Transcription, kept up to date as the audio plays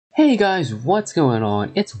Hey guys, what's going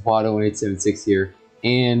on? It's 𝓢𝓞𝓒𝓘𝓐𝓛 here,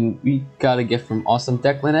 and we got a gift from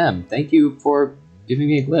𝓢𝓞𝓒𝓘𝓐𝓛. Thank you for giving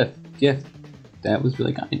me a gift. That was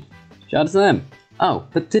really kind. Shout out to them. Oh,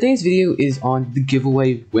 but today's video is on the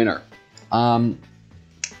giveaway winner. And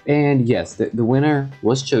yes, the winner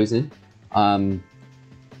was chosen.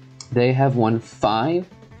 They have won 5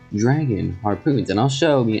 dragon harpoons, and I'll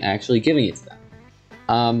show me actually giving it to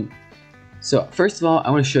them. So first of all,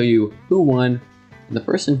 I want to show you who won. The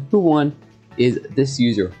person who won is this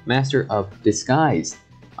user, Master of Disguise.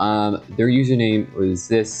 Their username was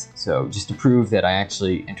this, so just to prove that I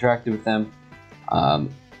actually interacted with them.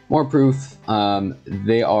 More proof,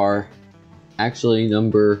 they are actually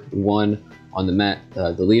number 1 on the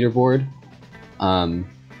leaderboard. You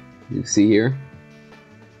can see here,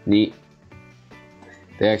 neat.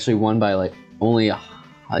 They actually won by like only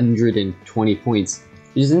 120 points,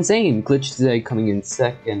 which is insane. Glitch today coming in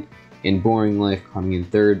 2nd. In Boring Life coming in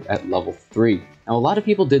 3rd at level 3. Now a lot of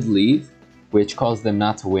people did leave, which caused them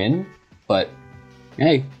not to win, but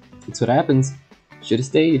hey, that's what happens. Should have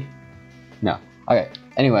stayed. No. Okay.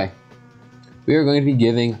 Anyway, we are going to be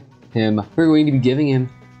giving him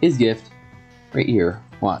his gift right here.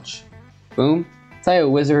 Watch. Boom. Tayo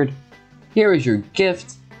Wizard. Here is your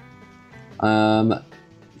gift.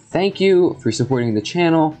 Thank you for supporting the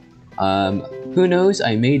channel. Who knows?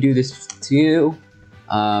 I may do this to you.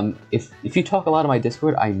 If you talk a lot on my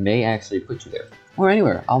Discord, I may actually put you there. Or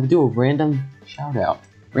anywhere. I'll do a random shout out.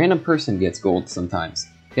 Random person gets gold sometimes.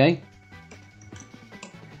 Okay?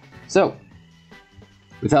 So,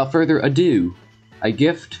 without further ado, I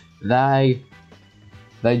gift thy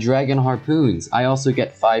dragon harpoons. I also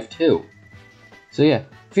get 5 too. So yeah,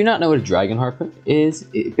 if you not know what a dragon harpoon is,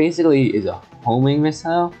 it basically is a homing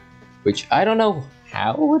missile, which I don't know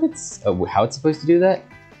how it's supposed to do that.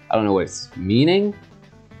 I don't know what it's meaning.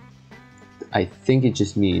 I think it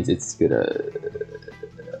just means it's gonna...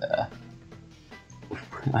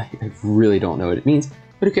 I really don't know what it means,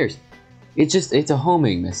 but who cares? It's a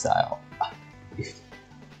homing missile.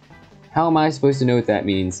 How am I supposed to know what that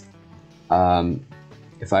means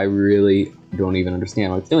if I really don't even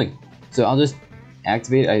understand what it's doing? So I'll just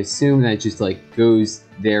activate it. I assume that it just like goes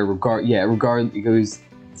there it goes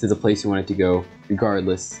to the place you want it to go,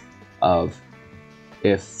 regardless of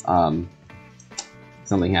if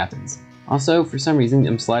something happens. Also, for some reason,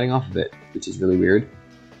 I'm sliding off of it, which is really weird.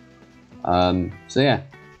 So yeah.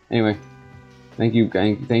 Anyway, thank you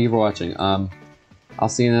for watching. I'll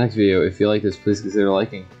see you in the next video. If you like this, please consider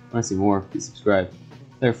liking. If you want to see more, please subscribe.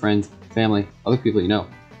 Tell friends, family, other people you know.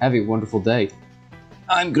 Have a wonderful day.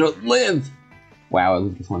 I'm gonna live! Wow, I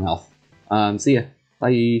lived with 1 health. See ya.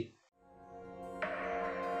 Bye.